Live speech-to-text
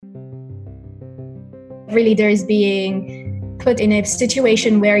Really, there's being put in a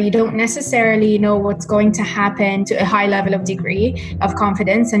situation where you don't necessarily know what's going to happen to a high level of degree of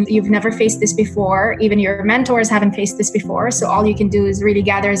confidence, and you've never faced this before. Even your mentors haven't faced this before. So all you can do is really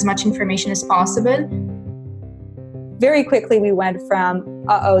gather as much information as possible. Very quickly, we went from,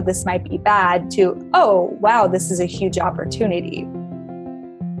 uh-oh, this might be bad, to, oh, wow, this is a huge opportunity.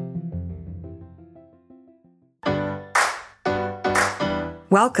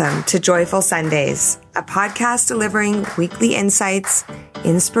 Welcome to Joyful Sundays, a podcast delivering weekly insights,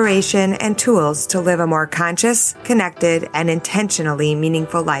 inspiration, and tools to live a more conscious, connected, and intentionally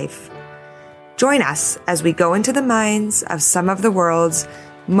meaningful life. Join us as we go into the minds of some of the world's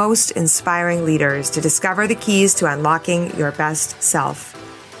most inspiring leaders to discover the keys to unlocking your best self.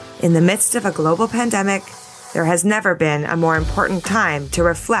 In the midst of a global pandemic, there has never been a more important time to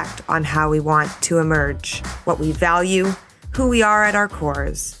reflect on how we want to emerge, what we value, who we are at our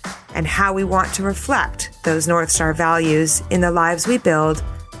cores, and how we want to reflect those North Star values in the lives we build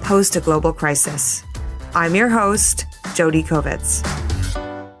post a global crisis. I'm your host, Jody Kovitz.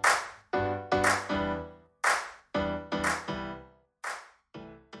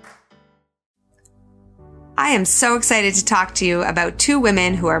 I am so excited to talk to you about two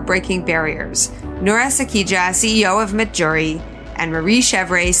women who are breaking barriers, Noura Sakija, CEO of Midjourney, and Marie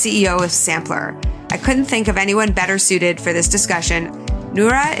Chevre, CEO of Sampler. I couldn't think of anyone better suited for this discussion.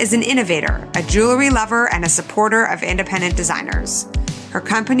 Noura is an innovator, a jewelry lover, and a supporter of independent designers. Her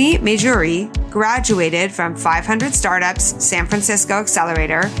company, Midjourney, graduated from 500 Startups San Francisco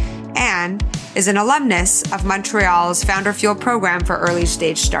Accelerator and is an alumnus of Montreal's Founder Fuel program for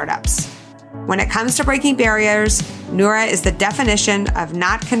early-stage startups. When it comes to breaking barriers, Noura is the definition of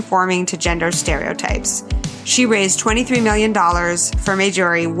not conforming to gender stereotypes. She raised $23 million for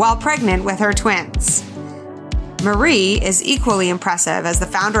Midjourney while pregnant with her twins. Marie is equally impressive as the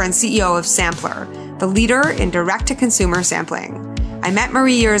founder and CEO of Sampler, the leader in direct-to-consumer sampling. I met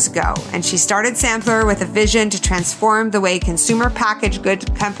Marie years ago, and she started Sampler with a vision to transform the way consumer packaged goods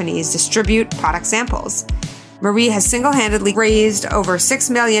companies distribute product samples. Marie has single-handedly raised over $6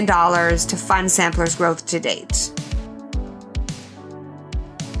 million to fund Sampler's growth to date.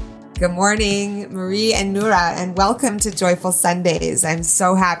 Good morning, Marie and Noura, and welcome to Joyful Sundays. I'm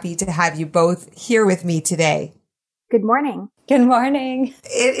so happy to have you both here with me today. Good morning. Good morning.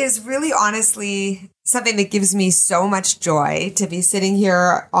 It is really honestly something that gives me so much joy to be sitting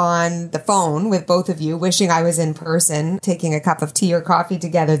here on the phone with both of you, wishing I was in person, taking a cup of tea or coffee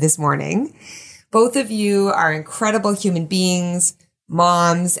together this morning. Both of you are incredible human beings,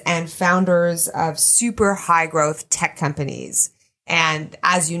 moms, and founders of super high growth tech companies. And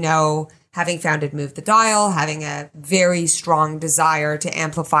as you know, having founded Move the Dial, having a very strong desire to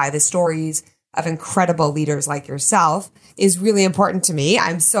amplify the stories of incredible leaders like yourself is really important to me.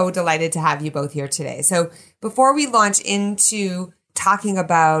 I'm so delighted to have you both here today. So before we launch into talking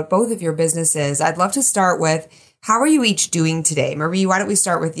about both of your businesses, I'd love to start with, how are you each doing today? Marie, why don't we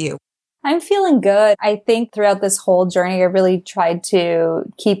start with you? I'm feeling good. I think throughout this whole journey, I really tried to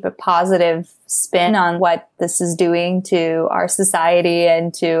keep a positive spin on what this is doing to our society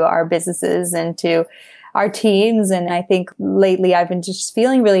and to our businesses and to our teams. And I think lately I've been just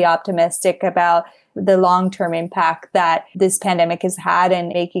feeling really optimistic about the long-term impact that this pandemic has had in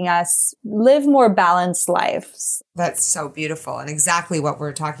making us live more balanced lives. That's so beautiful and exactly what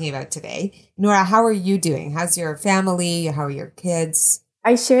we're talking about today. Noura, how are you doing? How's your family? How are your kids?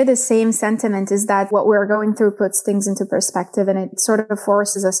 I share the same sentiment, is that what we're going through puts things into perspective, and it sort of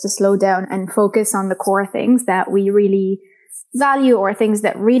forces us to slow down and focus on the core things that we really value or things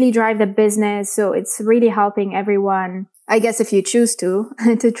that really drive the business. So it's really helping everyone, I guess, if you choose to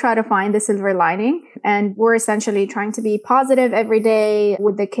try to find the silver lining. And we're essentially trying to be positive every day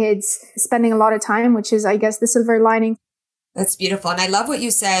with the kids, spending a lot of time, which is, I guess, the silver lining. That's beautiful. And I love what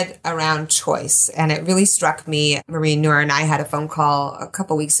you said around choice. And it really struck me. Marie, Noura, and I had a phone call a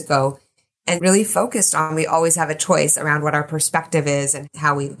couple weeks ago and really focused on, we always have a choice around what our perspective is and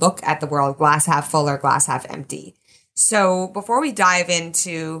how we look at the world, glass half full or glass half empty. So before we dive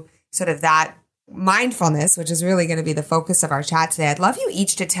into sort of that mindfulness, which is really going to be the focus of our chat today, I'd love you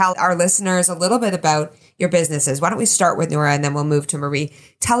each to tell our listeners a little bit about your businesses. Why don't we start with Noura and then we'll move to Marie.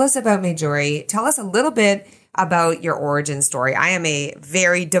 Tell us about Midjourney. Tell us a little bit about your origin story. I am a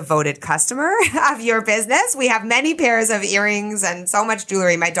very devoted customer of your business. We have many pairs of earrings and so much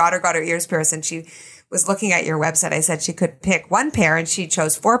jewelry. My daughter got her ears pierced and she was looking at your website. I said she could pick one pair and she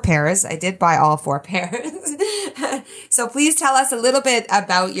chose 4 pairs. I did buy all 4 pairs. So please tell us a little bit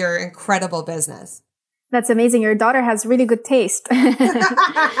about your incredible business. That's amazing. Your daughter has really good taste.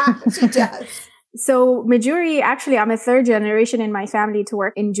 She does. So Midjourney, actually, I'm a 3rd generation in my family to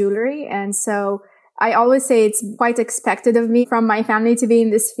work in jewelry. And so I always say it's quite expected of me from my family to be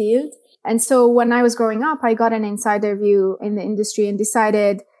in this field. And so when I was growing up, I got an insider view in the industry and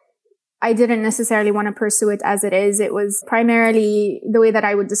decided I didn't necessarily want to pursue it as it is. It was primarily, the way that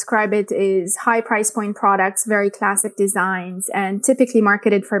I would describe it is high price point products, very classic designs, and typically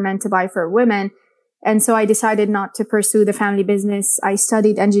marketed for men to buy for women. And so I decided not to pursue the family business. I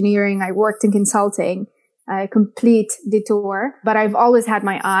studied engineering. I worked in consulting, a complete detour, but I've always had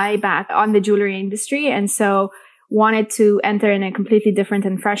my eye back on the jewelry industry. And so wanted to enter in a completely different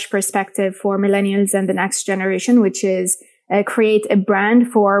and fresh perspective for millennials and the next generation, which is create a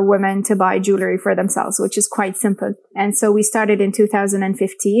brand for women to buy jewelry for themselves, which is quite simple. And so we started in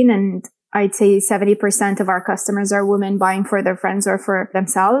 2015, and I'd say 70% of our customers are women buying for their friends or for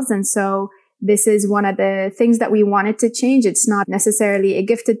themselves. And so this is one of the things that we wanted to change. It's not necessarily a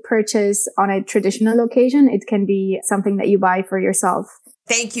gifted purchase on a traditional occasion. It can be something that you buy for yourself.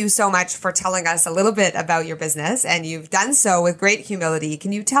 Thank you so much for telling us a little bit about your business, and you've done so with great humility.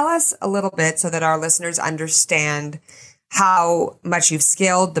 Can you tell us a little bit so that our listeners understand how much you've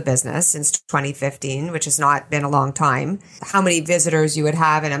scaled the business since 2015, which has not been a long time, how many visitors you would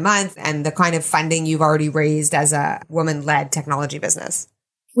have in a month, and the kind of funding you've already raised as a woman-led technology business?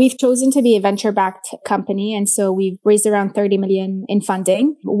 We've chosen to be a venture-backed company, and so we've raised around 30 million in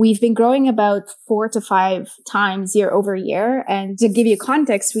funding. We've been growing about 4 to 5 times year over year. And to give you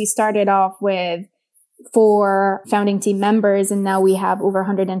context, we started off with 4 founding team members, and now we have over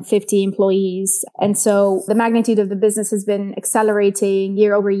 150 employees. And so the magnitude of the business has been accelerating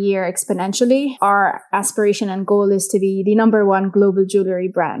year over year exponentially. Our aspiration and goal is to be the number 1 global jewelry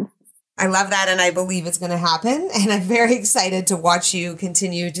brand. I love that, and I believe it's going to happen. And I'm very excited to watch you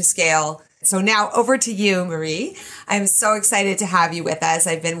continue to scale. So now over to you, Marie. I'm so excited to have you with us.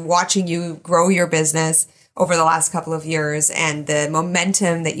 I've been watching you grow your business over the last couple of years, and the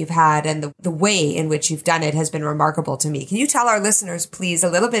momentum that you've had and the way in which you've done it has been remarkable to me. Can you tell our listeners, please, a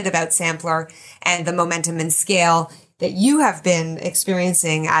little bit about Sampler and the momentum and scale that you have been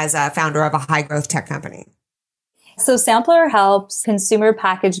experiencing as a founder of a high growth tech company? So Sampler helps consumer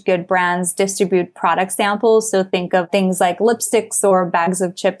packaged good brands distribute product samples. So think of things like lipsticks or bags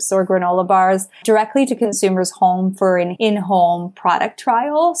of chips or granola bars directly to consumers' home for an in-home product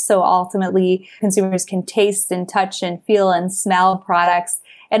trial. So ultimately, consumers can taste and touch and feel and smell products,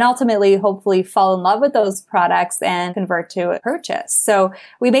 and ultimately, hopefully fall in love with those products and convert to a purchase. So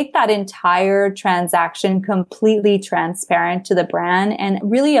we make that entire transaction completely transparent to the brand and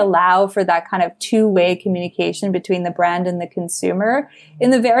really allow for that kind of two-way communication between the brand and the consumer in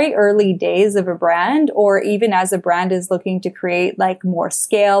the very early days of a brand, or even as a brand is looking to create like more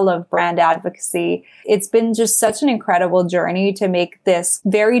scale of brand advocacy. It's been just such an incredible journey to make this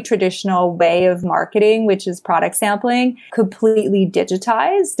very traditional way of marketing, which is product sampling, completely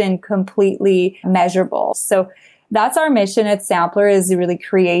digitized and completely measurable. So that's our mission at Sampler, is really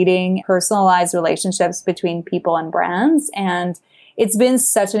creating personalized relationships between people and brands. And it's been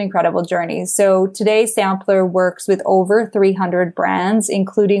such an incredible journey. So today Sampler works with over 300 brands,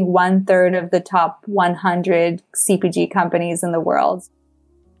 including 1/3 of the top 100 CPG companies in the world.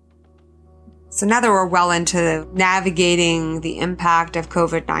 So now that we're well into navigating the impact of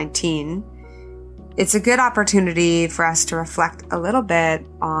COVID-19, it's a good opportunity for us to reflect a little bit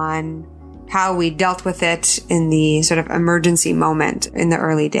on how we dealt with it in the sort of emergency moment in the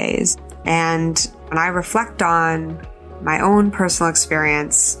early days. And when I reflect on my own personal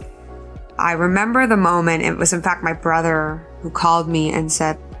experience, I remember the moment. It was in fact my brother who called me and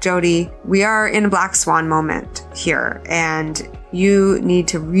said, "Jody, we are in a black swan moment here, and you need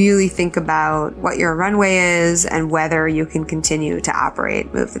to really think about what your runway is and whether you can continue to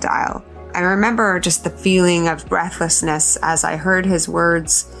operate, move the dial." I remember just the feeling of breathlessness as I heard his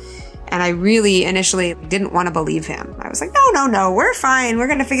words. And I really initially didn't want to believe him. I was like, no, we're fine. We're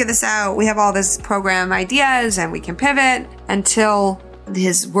going to figure this out. We have all this program ideas and we can pivot, until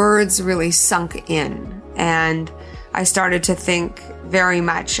his words really sunk in. And I started to think very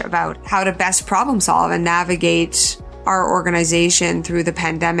much about how to best problem solve and navigate our organization through the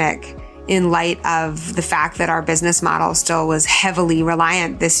pandemic in light of the fact that our business model still was heavily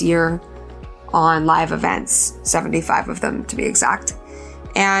reliant this year on live events, 75 of them to be exact.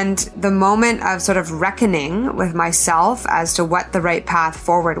 And the moment of sort of reckoning with myself as to what the right path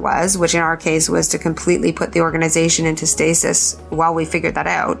forward was, which in our case was to completely put the organization into stasis while we figured that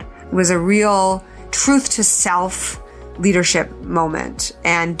out, was a real truth to self leadership moment,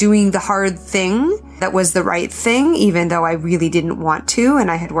 and doing the hard thing that was the right thing, even though I really didn't want to.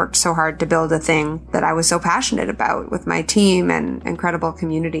 And I had worked so hard to build a thing that I was so passionate about with my team and incredible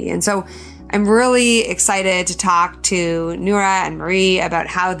community. And so I'm really excited to talk to Noura and Marie about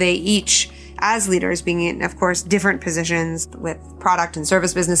how they each as leaders, being in, of course, different positions with product and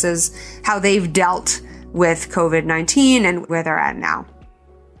service businesses, how they've dealt with COVID-19 and where they're at now.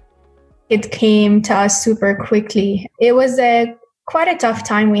 It came to us super quickly. It was quite a tough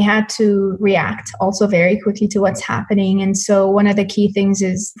time. We had to react also very quickly to what's happening. And so one of the key things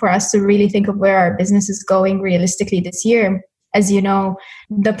is for us to really think of where our business is going realistically this year. As you know,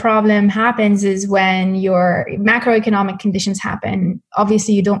 the problem happens is when your macroeconomic conditions happen.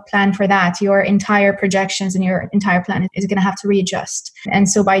 Obviously, you don't plan for that. Your entire projections and your entire plan is going to have to readjust. And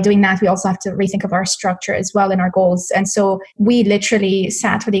so by doing that, we also have to rethink of our structure as well and our goals. And so we literally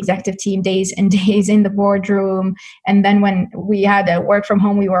sat with the executive team days and days in the boardroom. And then when we had a work from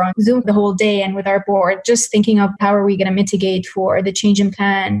home, we were on Zoom the whole day and with our board, just thinking of how are we going to mitigate for the change in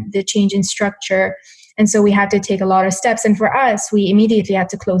plan, the change in structure. And so we had to take a lot of steps. And for us, we immediately had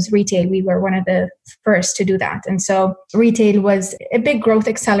to close retail. We were one of the first to do that. And so retail was a big growth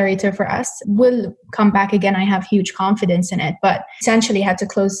accelerator for us. We'll come back again. I have huge confidence in it, but essentially had to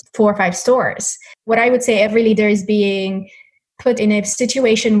close 4 or 5 stores. What I would say every leader is being put in a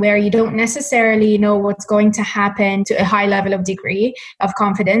situation where you don't necessarily know what's going to happen to a high level of degree of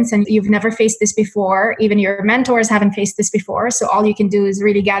confidence. And you've never faced this before. Even your mentors haven't faced this before. So all you can do is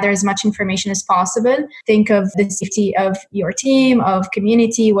really gather as much information as possible. Think of the safety of your team, of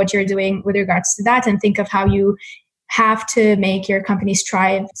community, what you're doing with regards to that, and think of how you have to make your company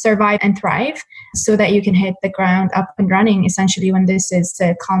survive and thrive so that you can hit the ground up and running essentially when this is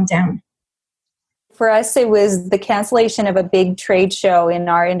calmed down. For us, it was the cancellation of a big trade show in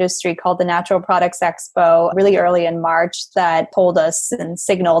our industry called the Natural Products Expo really early in March that told us and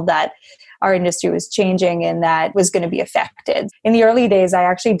signaled that our industry was changing and that was going to be affected. In the early days, I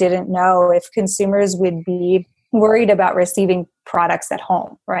actually didn't know if consumers would be worried about receiving products at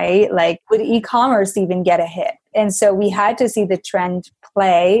home, right? Like, would e-commerce even get a hit? And so we had to see the trend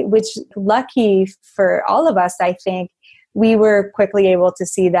play, which lucky for all of us, I think, we were quickly able to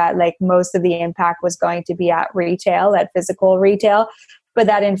see that like most of the impact was going to be at retail, at physical retail, but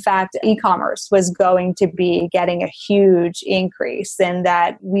that in fact e-commerce was going to be getting a huge increase and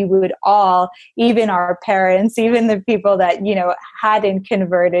that we would all, even our parents, even the people that, you know, hadn't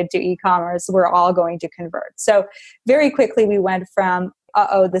converted to e-commerce, were all going to convert. So very quickly we went from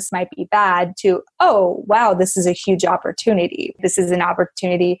this might be bad, to, oh, wow, this is a huge opportunity. This is an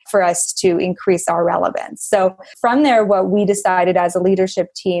opportunity for us to increase our relevance. So from there, what we decided as a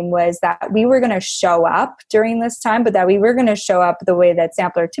leadership team was that we were going to show up during this time, but that we were going to show up the way that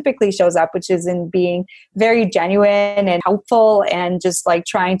Sampler typically shows up, which is in being very genuine and helpful and just like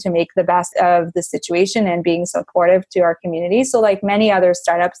trying to make the best of the situation and being supportive to our community. So like many other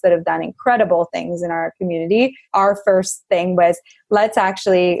startups that have done incredible things in our community, our first thing was, let's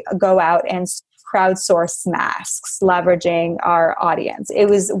actually go out and crowdsource masks, leveraging our audience. It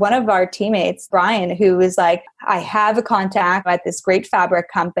was one of our teammates, Brian, who was like, I have a contact at this great fabric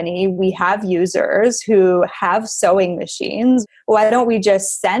company. We have users who have sewing machines. Why don't we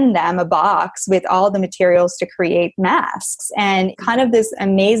just send them a box with all the materials to create masks? And kind of this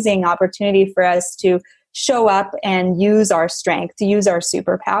amazing opportunity for us to show up and use our strength, to use our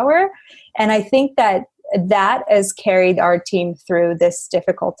superpower. And I think that has carried our team through this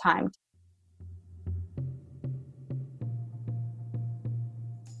difficult time.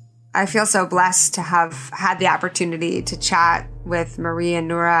 I feel so blessed to have had the opportunity to chat with Marie and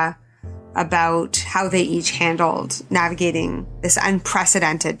Noura about how they each handled navigating this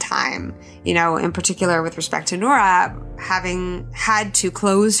unprecedented time. You know, in particular with respect to Noura, having had to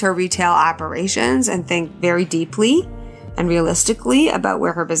close her retail operations and think very deeply and realistically about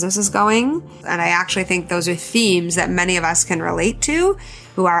where her business is going. And I actually think those are themes that many of us can relate to,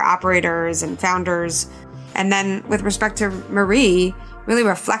 who are operators and founders. And then with respect to Marie, really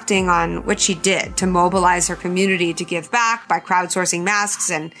reflecting on what she did to mobilize her community to give back by crowdsourcing masks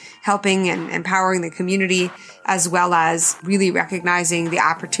and helping and empowering the community, as well as really recognizing the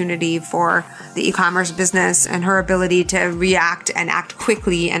opportunity for the e-commerce business and her ability to react and act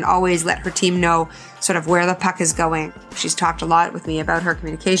quickly and always let her team know sort of where the puck is going. She's talked a lot with me about her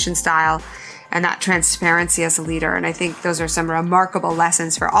communication style and that transparency as a leader. And I think those are some remarkable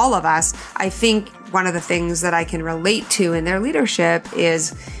lessons for all of us. I think one of the things that I can relate to in their leadership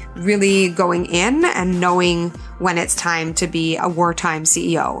is really going in and knowing when it's time to be a wartime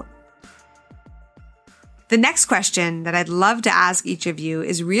CEO. The next question that I'd love to ask each of you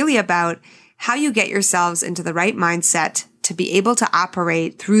is really about how you get yourselves into the right mindset to be able to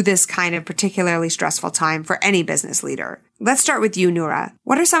operate through this kind of particularly stressful time for any business leader. Let's start with you, Noura.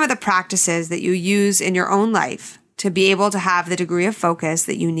 What are some of the practices that you use in your own life to be able to have the degree of focus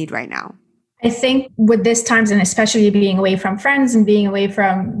that you need right now? I think with this times, and especially being away from friends and being away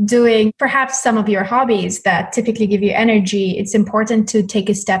from doing perhaps some of your hobbies that typically give you energy, it's important to take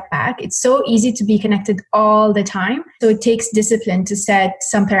a step back. It's so easy to be connected all the time. So it takes discipline to set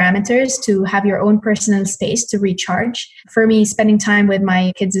some parameters, to have your own personal space to recharge. For me, spending time with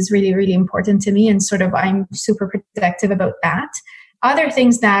my kids is really, really important to me. And sort of I'm super protective about that. Other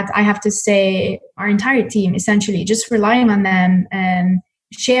things that I have to say, our entire team, essentially just relying on them and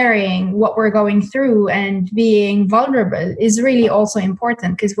sharing what we're going through and being vulnerable is really also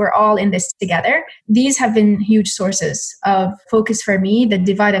important because we're all in this together. These have been huge sources of focus for me, the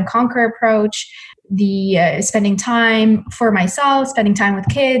divide and conquer approach, the spending time for myself, spending time with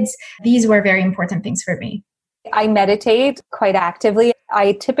kids. These were very important things for me. I meditate quite actively.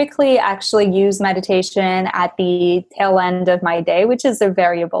 I typically actually use meditation at the tail end of my day, which is a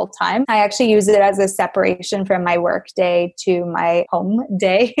variable time. I actually use it as a separation from my work day to my home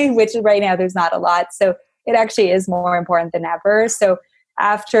day, which right now there's not a lot. So it actually is more important than ever. So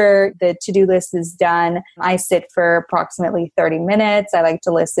after the to-do list is done, I sit for approximately 30 minutes. I like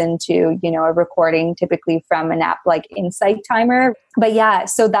to listen to, a recording typically from an app like Insight Timer. But yeah,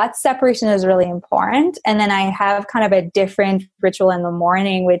 so that separation is really important. And then I have kind of a different ritual in the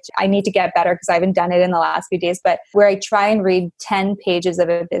morning, which I need to get better because I haven't done it in the last few days, but where I try and read 10 pages of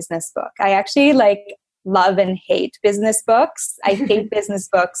a business book. I actually love and hate business books. I hate business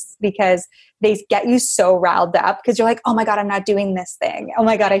books because they get you so riled up because you're like, oh my God, I'm not doing this thing. Oh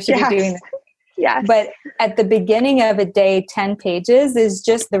my God, I should be doing this. Yeah. But at the beginning of a day, 10 pages is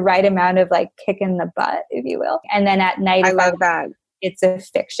just the right amount of kick in the butt, if you will. And then at night, I love that. It's a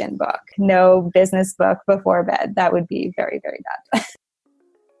fiction book. No business book before bed. That would be very, very bad.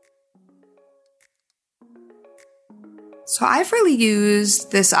 So I've really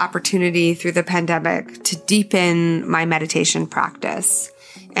used this opportunity through the pandemic to deepen my meditation practice.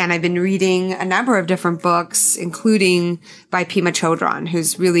 And I've been reading a number of different books, including by Pema Chodron,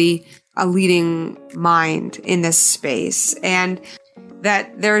 who's really a leading mind in this space. And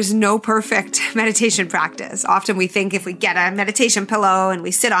that there's no perfect meditation practice. Often we think if we get a meditation pillow and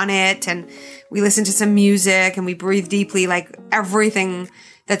we sit on it and we listen to some music and we breathe deeply, everything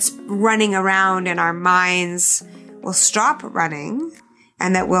that's running around in our minds will stop running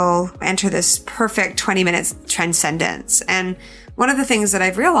and that we'll enter this perfect 20 minutes transcendence. And one of the things that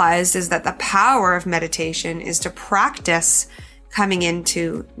I've realized is that the power of meditation is to practice coming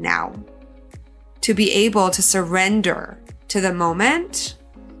into now, to be able to surrender to the moment,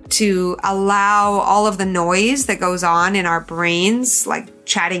 to allow all of the noise that goes on in our brains, like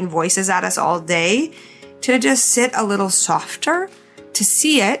chatting voices at us all day, to just sit a little softer, to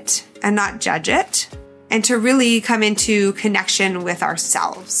see it and not judge it, and to really come into connection with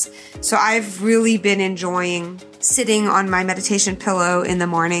ourselves. So I've really been enjoying sitting on my meditation pillow in the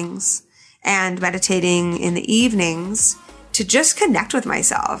mornings and meditating in the evenings to just connect with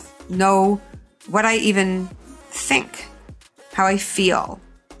myself, know what I even think, how I feel,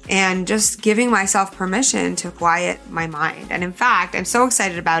 and just giving myself permission to quiet my mind. And in fact, I'm so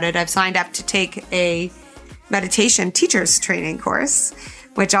excited about it. I've signed up to take a meditation teacher's training course,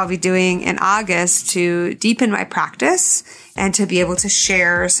 which I'll be doing in August to deepen my practice and to be able to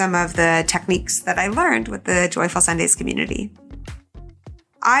share some of the techniques that I learned with the Joyful Sundays community.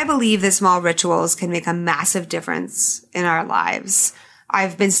 I believe that small rituals can make a massive difference in our lives.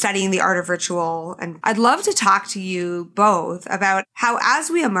 I've been studying the art of ritual, and I'd love to talk to you both about how, as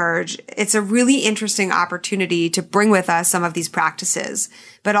we emerge, it's a really interesting opportunity to bring with us some of these practices,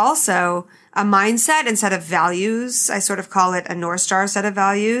 but also a mindset and set of values. I sort of call it a North Star set of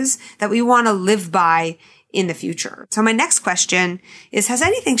values that we want to live by in the future. So my next question is, has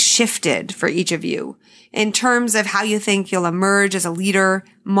anything shifted for each of you in terms of how you think you'll emerge as a leader,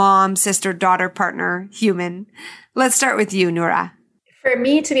 mom, sister, daughter, partner, human? Let's start with you, Noura. For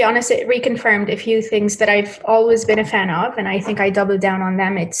me, to be honest, it reconfirmed a few things that I've always been a fan of, and I think I doubled down on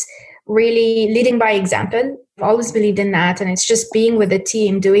them. It's really leading by example. I've always believed in that, and it's just being with the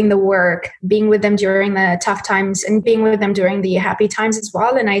team, doing the work, being with them during the tough times and being with them during the happy times as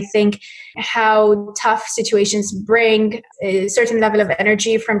well. And I think how tough situations bring a certain level of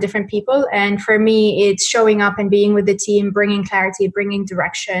energy from different people. And for me, it's showing up and being with the team, bringing clarity, bringing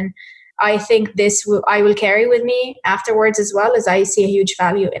direction. I think I will carry with me afterwards as well, as I see a huge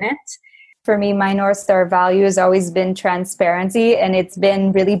value in it. For me, my North Star value has always been transparency, and it's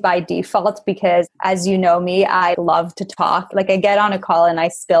been really by default because, as you know me, I love to talk. I get on a call and I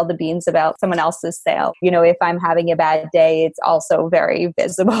spill the beans about someone else's sale. If I'm having a bad day, it's also very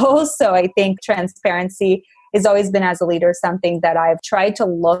visible. So I think transparency has always been, as a leader, something that I've tried to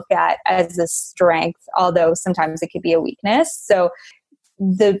look at as a strength, although sometimes it could be a weakness. So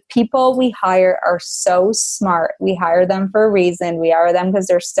the people we hire are so smart. We hire them for a reason. We hire them because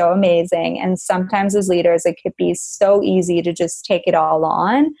they're so amazing. And sometimes as leaders, it could be so easy to just take it all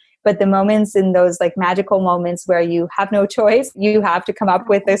on. But the moments in those like magical moments where you have no choice, you have to come up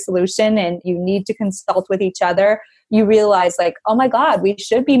with a solution and you need to consult with each other, you realize like, oh my God, we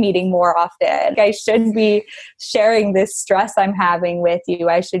should be meeting more often. I should be sharing this stress I'm having with you.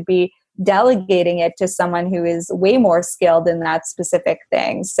 I should be delegating it to someone who is way more skilled in that specific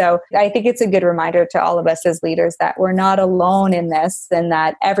thing. So I think it's a good reminder to all of us as leaders that we're not alone in this and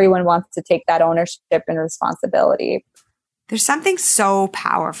that everyone wants to take that ownership and responsibility. There's something so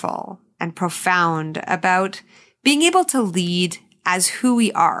powerful and profound about being able to lead as who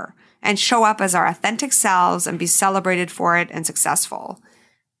we are and show up as our authentic selves and be celebrated for it and successful.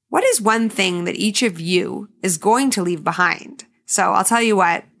 What is one thing that each of you is going to leave behind? So I'll tell you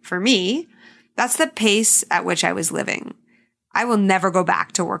what, for me, that's the pace at which I was living. I will never go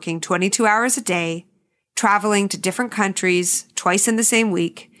back to working 22 hours a day, traveling to different countries twice in the same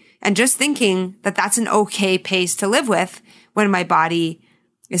week, and just thinking that that's an okay pace to live with when my body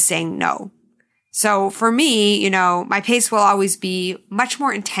is saying no. So for me, my pace will always be much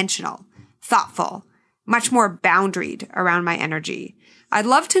more intentional, thoughtful, much more boundaried around my energy. I'd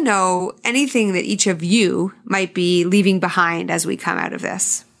love to know anything that each of you might be leaving behind as we come out of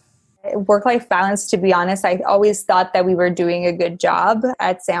this. Work-life balance, to be honest, I always thought that we were doing a good job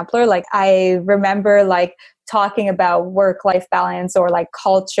at Sampler. Like I remember talking about work-life balance or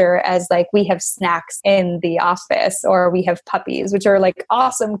culture as we have snacks in the office or we have puppies, which are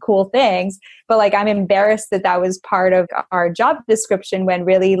awesome, cool things. But I'm embarrassed that was part of our job description when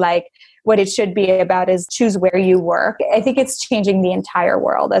really what it should be about is choose where you work. I think it's changing the entire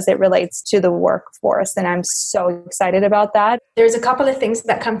world as it relates to the workforce. And I'm so excited about that. There's a couple of things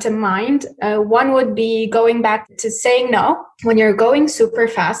that come to mind. One would be going back to saying no. When you're going super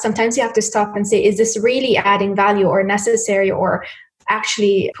fast, sometimes you have to stop and say, is this really adding value or necessary or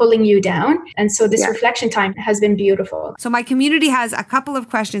actually pulling you down? And so this reflection time has been beautiful. So my community has a couple of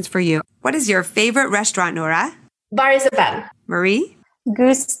questions for you. What is your favorite restaurant, Noura? Bar Isabel. Marie?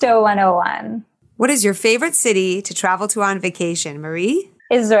 Gusto 101. What is your favorite city to travel to on vacation, Marie?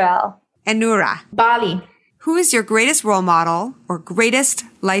 Israel. And Noura? Bali. Who is your greatest role model or greatest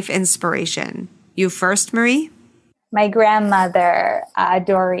life inspiration? You first, Marie? My grandmother,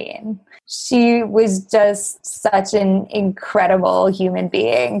 Doreen. She was just such an incredible human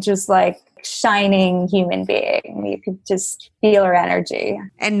being, just shining human being. You could just feel her energy.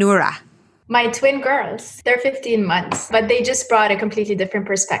 And Noura? My twin girls, they're 15 months, but they just brought a completely different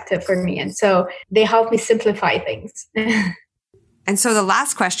perspective for me. And so they help me simplify things. And so the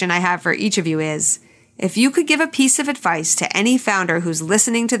last question I have for each of you is, if you could give a piece of advice to any founder who's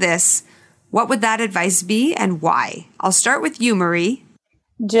listening to this, what would that advice be and why? I'll start with you, Marie.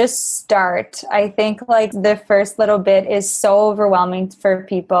 Just start. I think the first little bit is so overwhelming for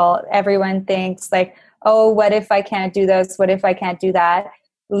people. Everyone thinks oh, what if I can't do this? What if I can't do that?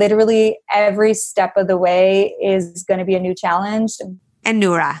 Literally every step of the way is going to be a new challenge. And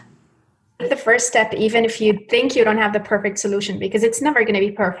Noura? The first step, even if you think you don't have the perfect solution, because it's never going to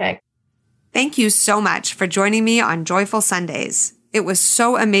be perfect. Thank you so much for joining me on Joyful Sundays. It was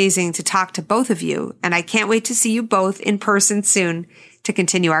so amazing to talk to both of you, and I can't wait to see you both in person soon to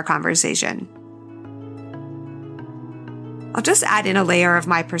continue our conversation. I'll just add in a layer of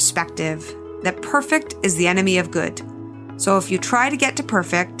my perspective that perfect is the enemy of good. So if you try to get to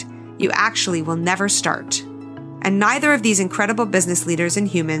perfect, you actually will never start. And neither of these incredible business leaders and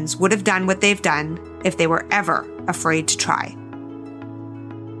humans would have done what they've done if they were ever afraid to try.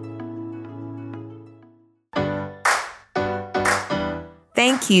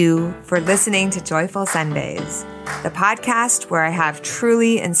 Thank you for listening to Joyful Sundays, the podcast where I have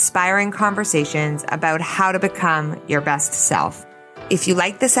truly inspiring conversations about how to become your best self. If you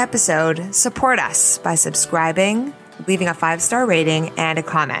like this episode, support us by subscribing, leaving a 5-star rating and a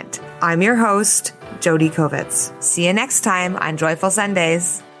comment. I'm your host, Jody Kovitz. See you next time on Joyful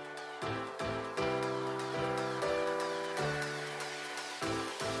Sundays.